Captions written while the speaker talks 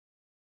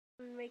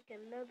make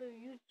another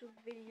YouTube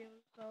video,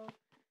 so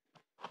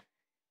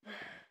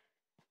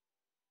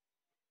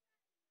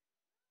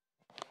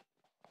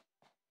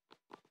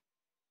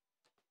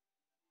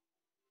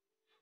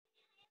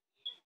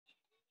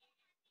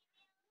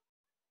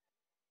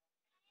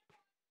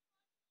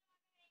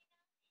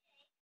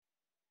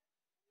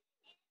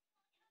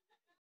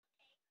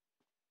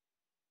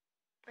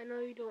I know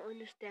you don't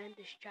understand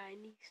this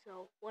Chinese,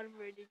 so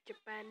whatever it is,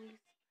 Japanese,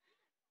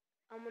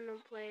 I'm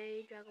gonna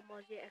play Dragon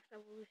Ball Z X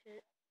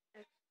Evolution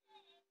X.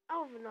 I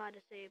don't even know how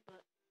to say it, but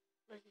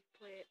let's just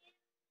play it.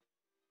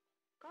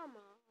 Come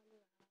on.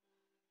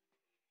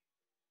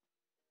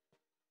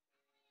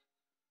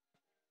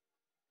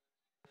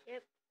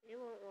 Yep, it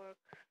won't work.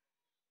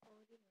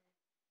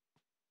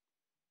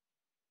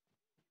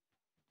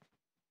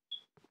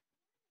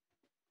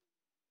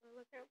 Well,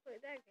 I can't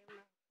play that game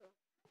now, so.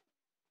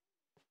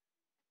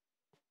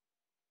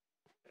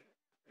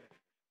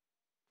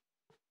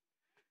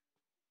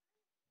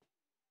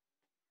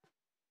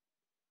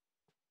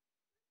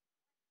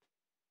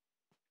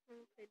 I'm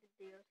gonna play the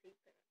DLC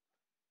pack.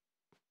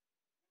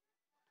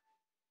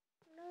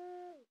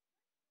 No!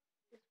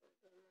 This one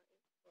does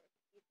not work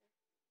either.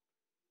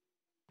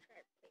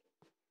 Try to play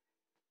it.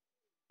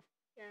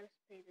 Yeah, let's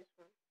play this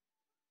one.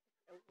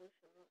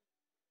 Evolution 1.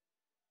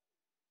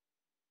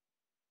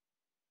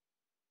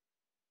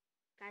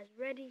 Guys,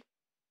 ready?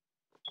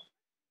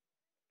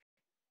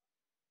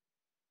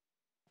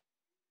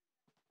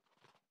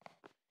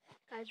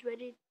 Guys,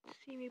 ready to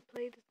see me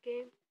play this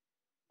game?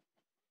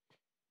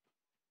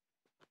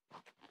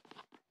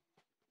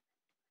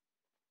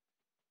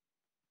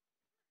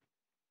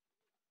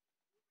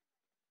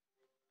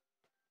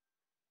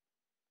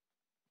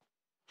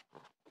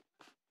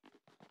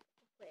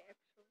 Play X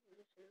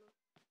Evolution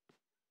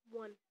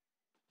 1.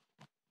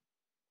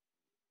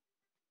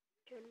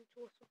 Turn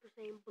into a Super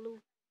Saiyan Blue.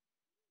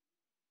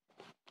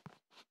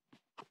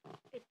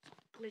 It's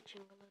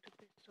glitching a little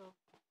bit, so.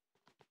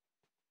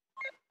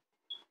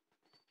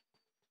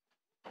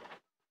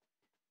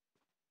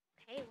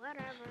 Hey,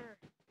 whatever.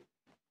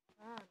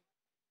 Come on.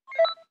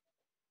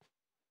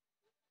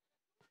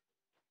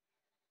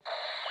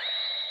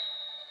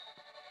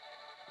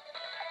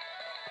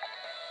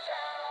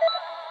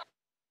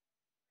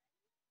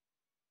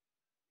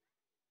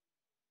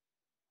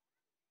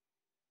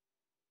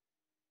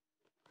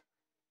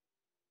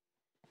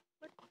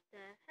 What the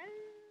hell?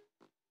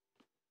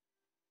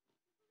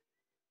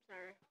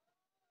 Sorry.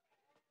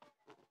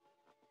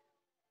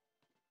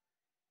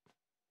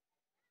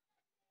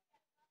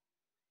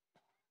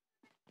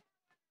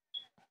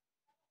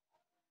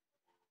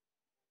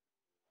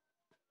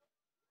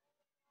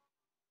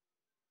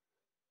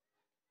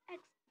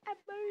 X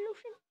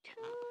Evolution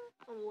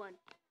 2 and 1.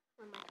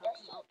 What am I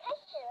talking about?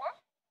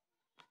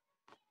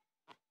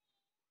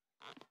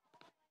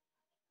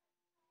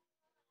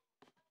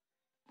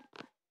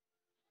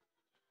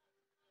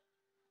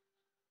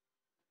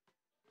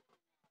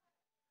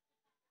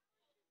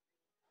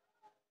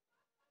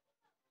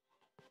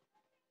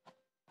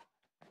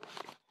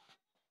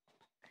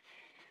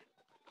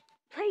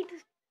 Play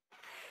this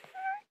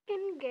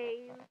freaking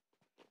game.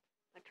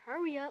 But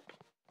hurry up,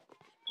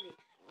 please.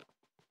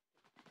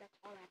 That's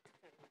all I have to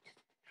say. Just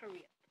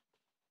hurry up.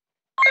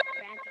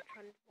 Fans are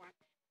trying to watch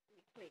me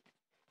play.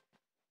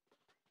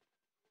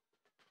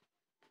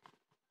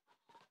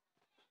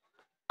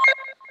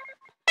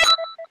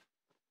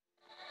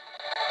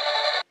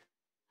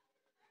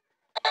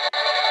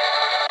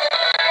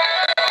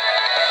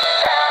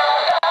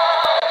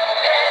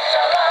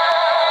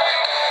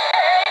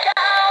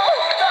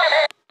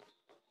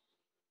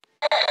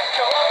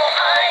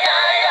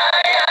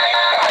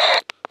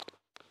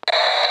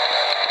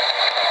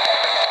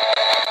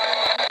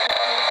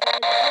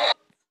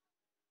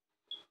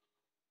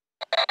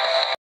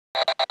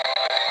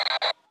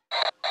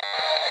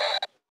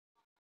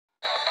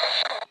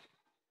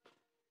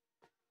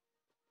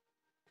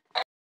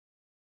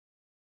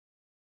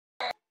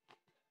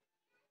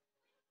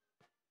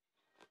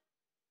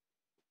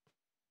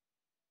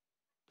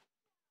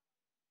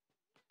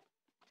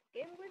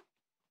 Game was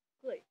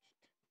glitched,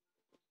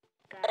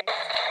 guys.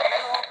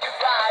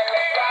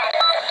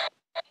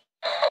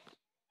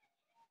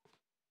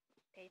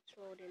 Okay, it's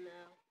loading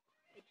now.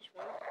 I just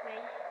want to play.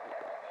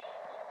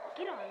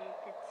 Get on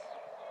with it.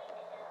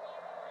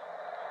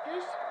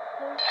 This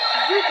for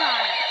you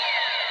guys.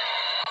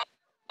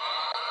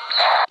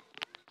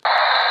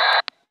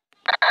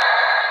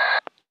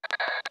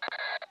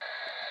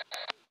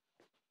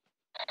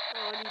 I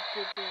already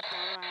did this. I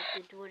have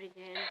to do it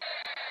again,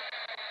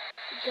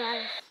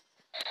 guys.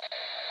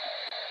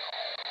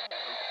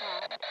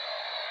 God.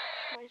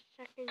 My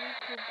second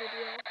YouTube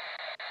video.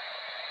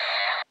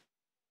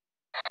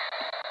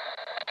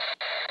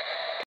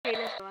 Okay,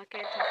 let's go. I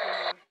can't talk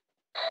anymore.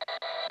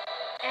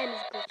 And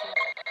it's glitching.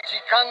 時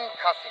間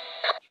稼ぎ。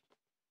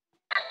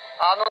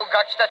あの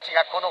ガキたち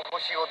がこの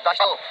星を出し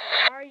たの。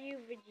Are you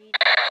Vegeta? 時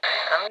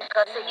間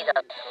稼ぎだ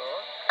と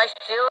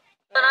必要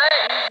ない。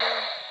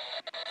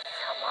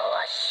様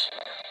は死ぬ。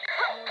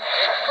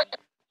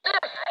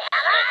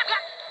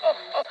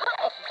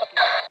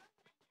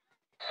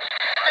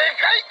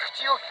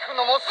口を聞く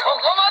のもそこ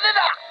まで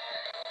だ。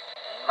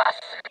今す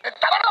ぐ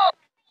黙ろう。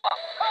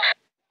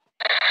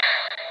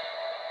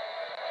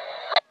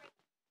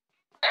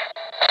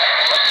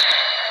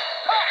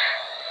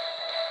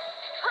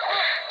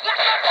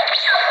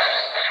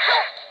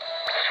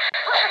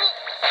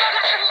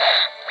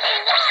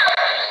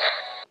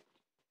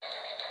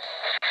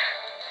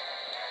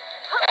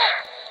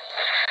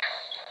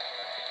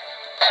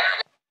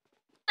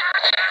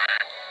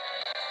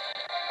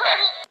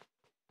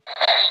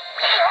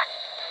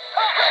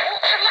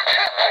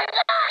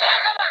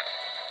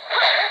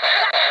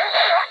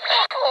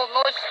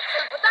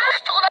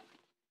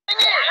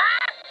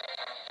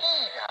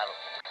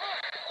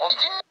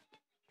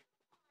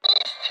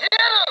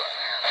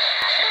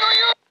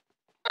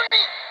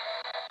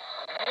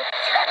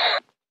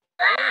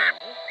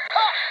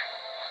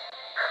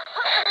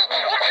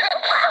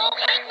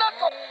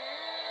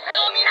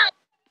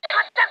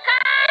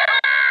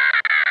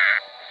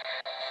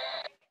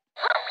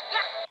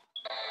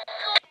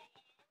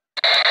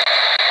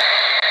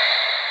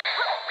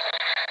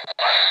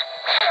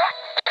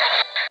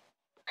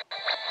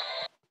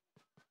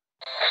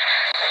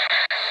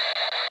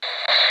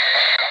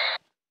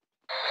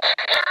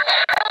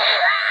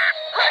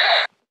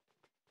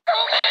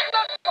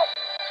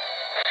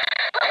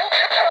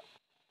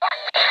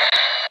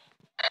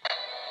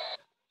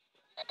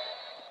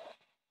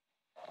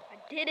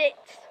Did it!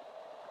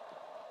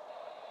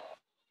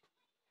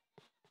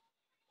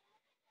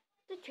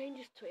 The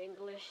changes to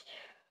English.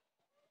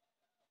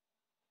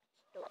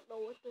 Don't know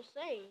what they're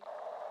saying.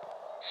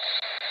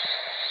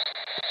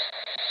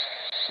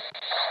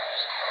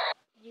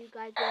 You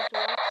guys want to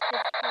watch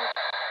this part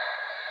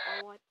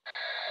or what?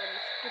 I'm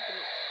skipping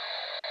it.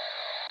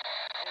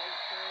 And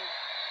so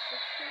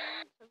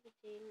 16,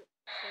 17,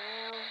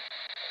 sale.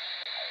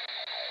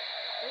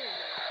 Oh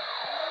my.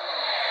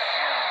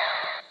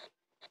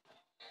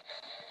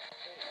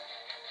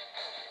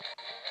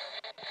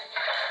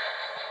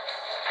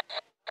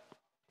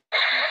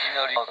 いき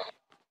なり一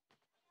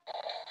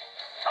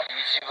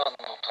番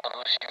の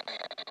楽しみは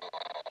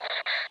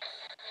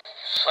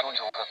最後に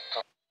多かった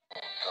のだ。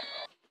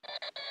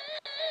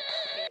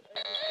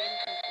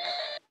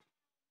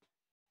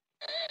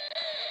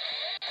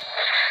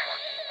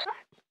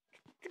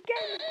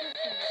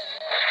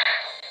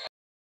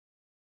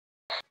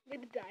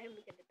I'm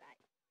gonna die.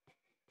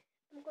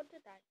 I'm going to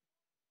die.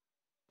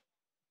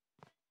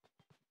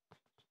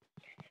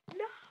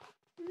 No!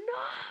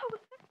 No!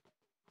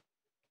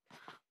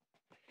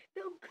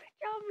 Don't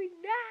glitch on me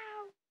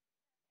now!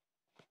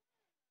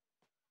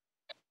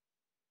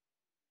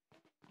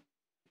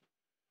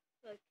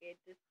 Okay,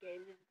 this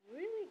game is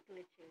really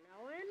glitching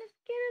now, and it's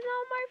getting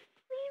on my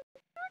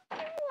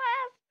freaking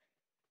last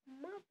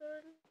mother.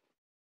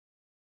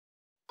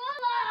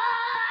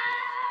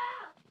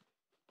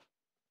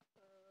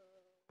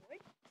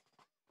 Wait.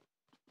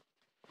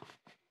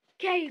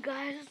 Okay, you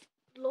guys, it's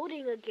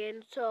loading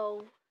again,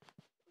 so.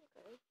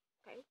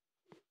 Okay.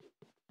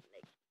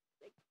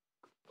 Like.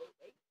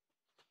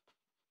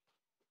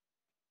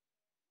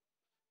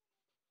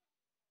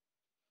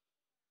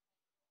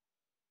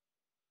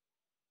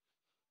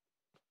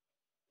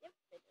 Yep,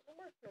 it doesn't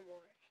work no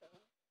more, so.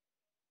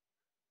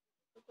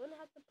 We're gonna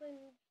have to play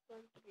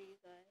Storm 3,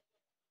 guys.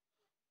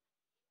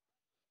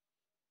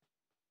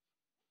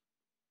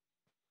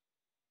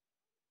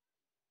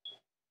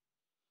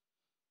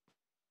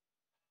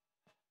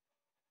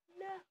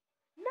 No,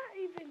 not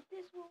even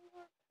this will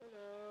work.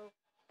 No.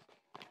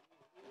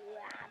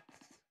 Rats.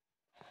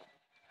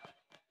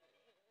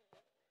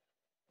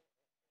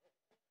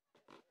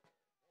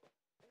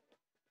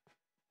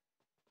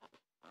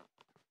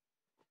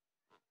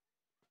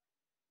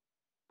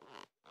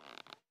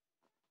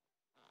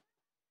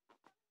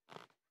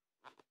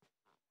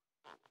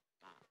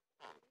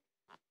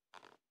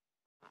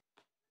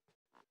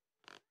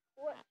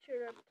 What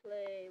should I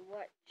play?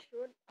 What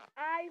should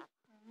I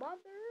mother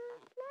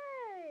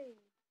play?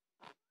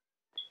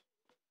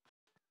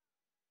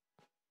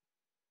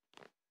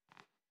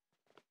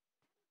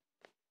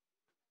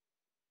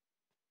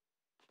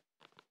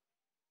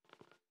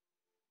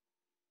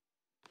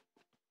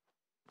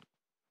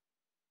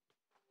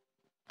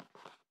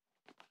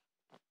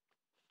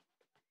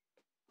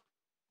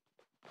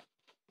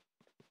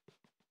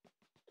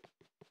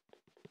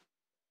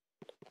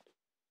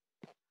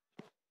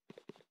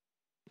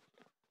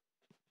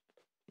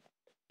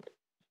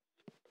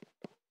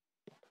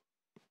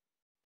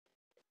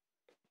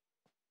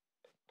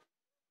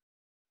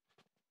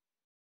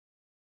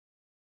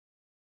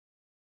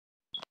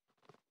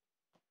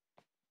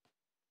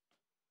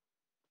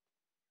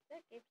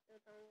 That game's still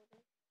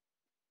downloading.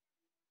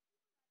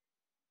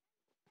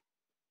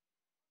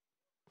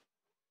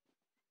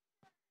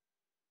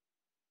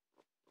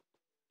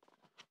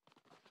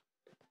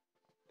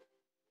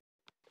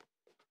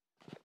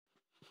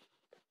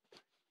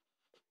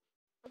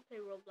 I'll play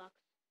Roblox.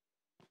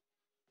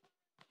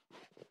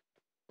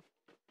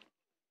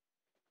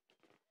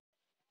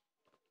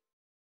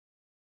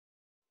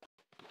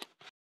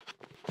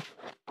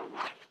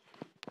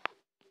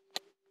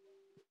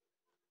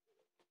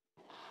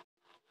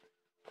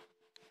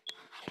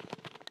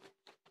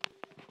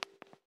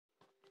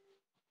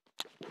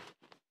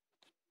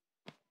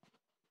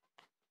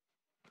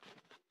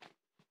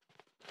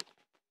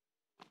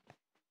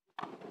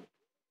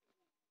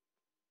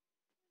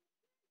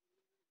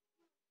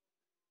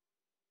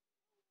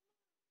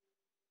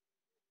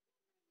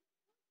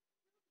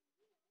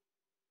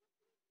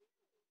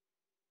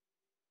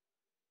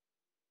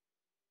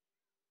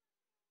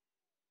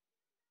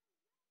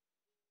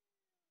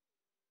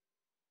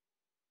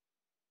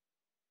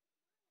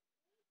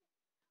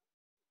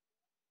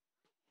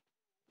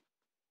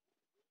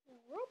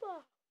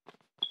 Roblox.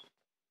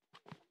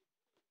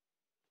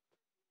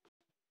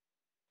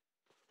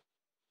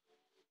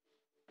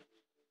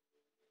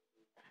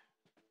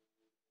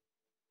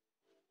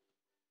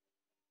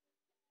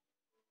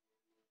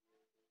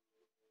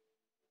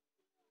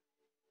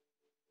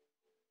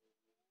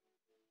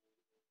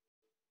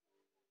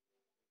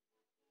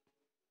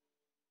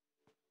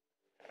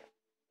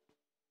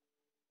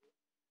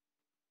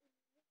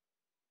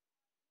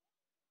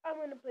 I'm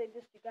gonna play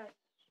this, you guys.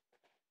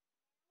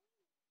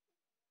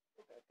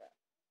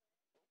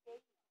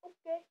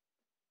 Okay.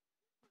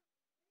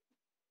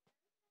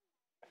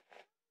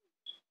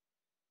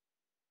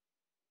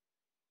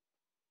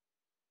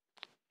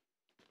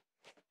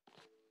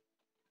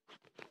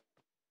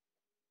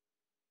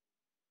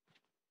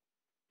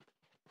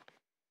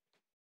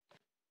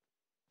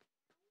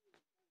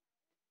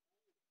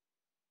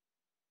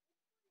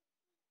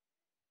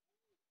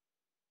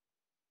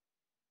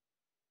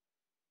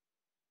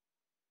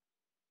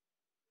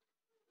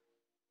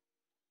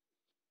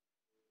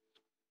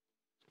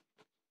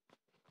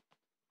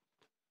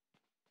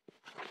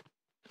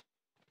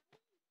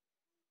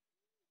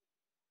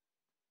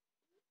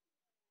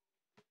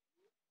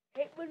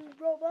 Hate when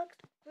Roblox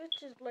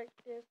glitches like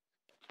this.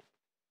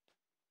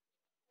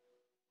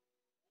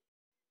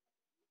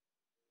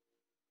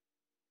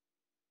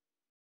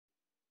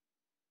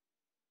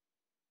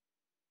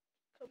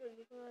 Come on,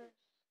 you guys.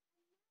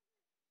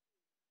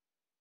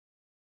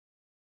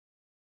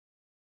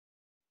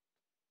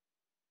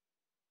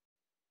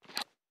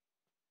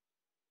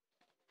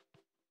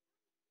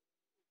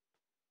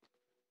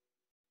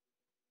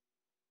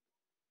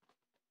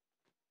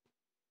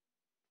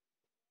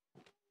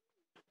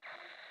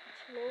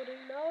 It's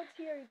loading now. It's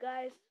here, you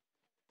guys.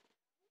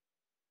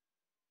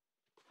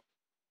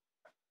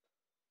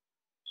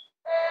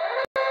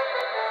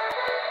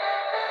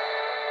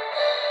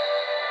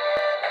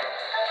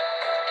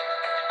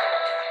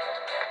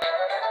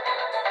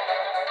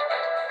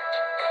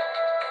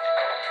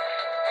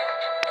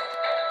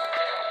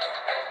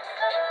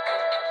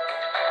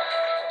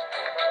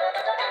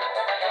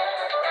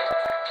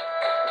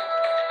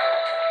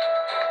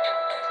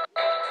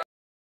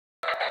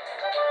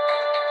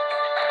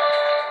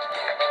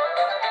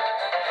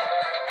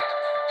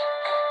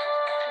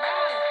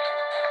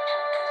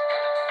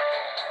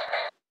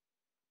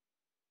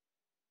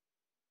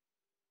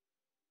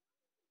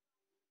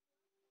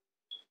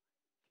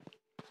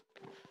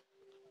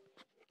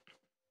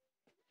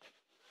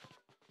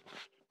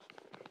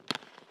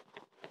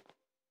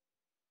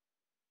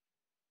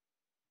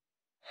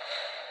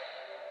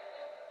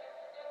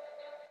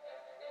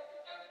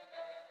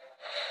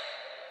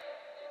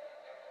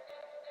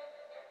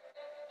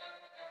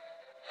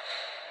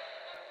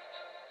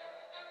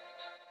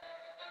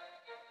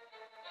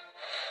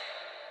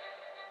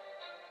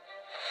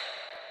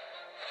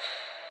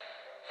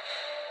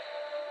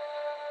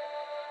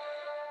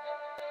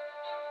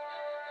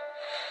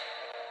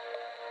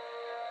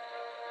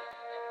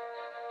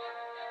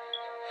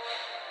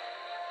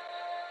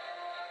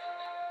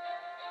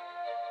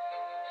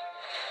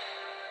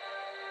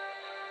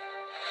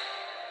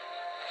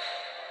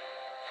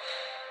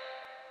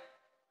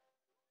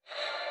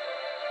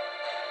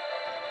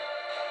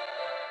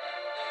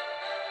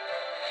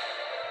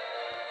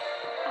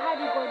 How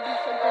do you go do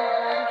something?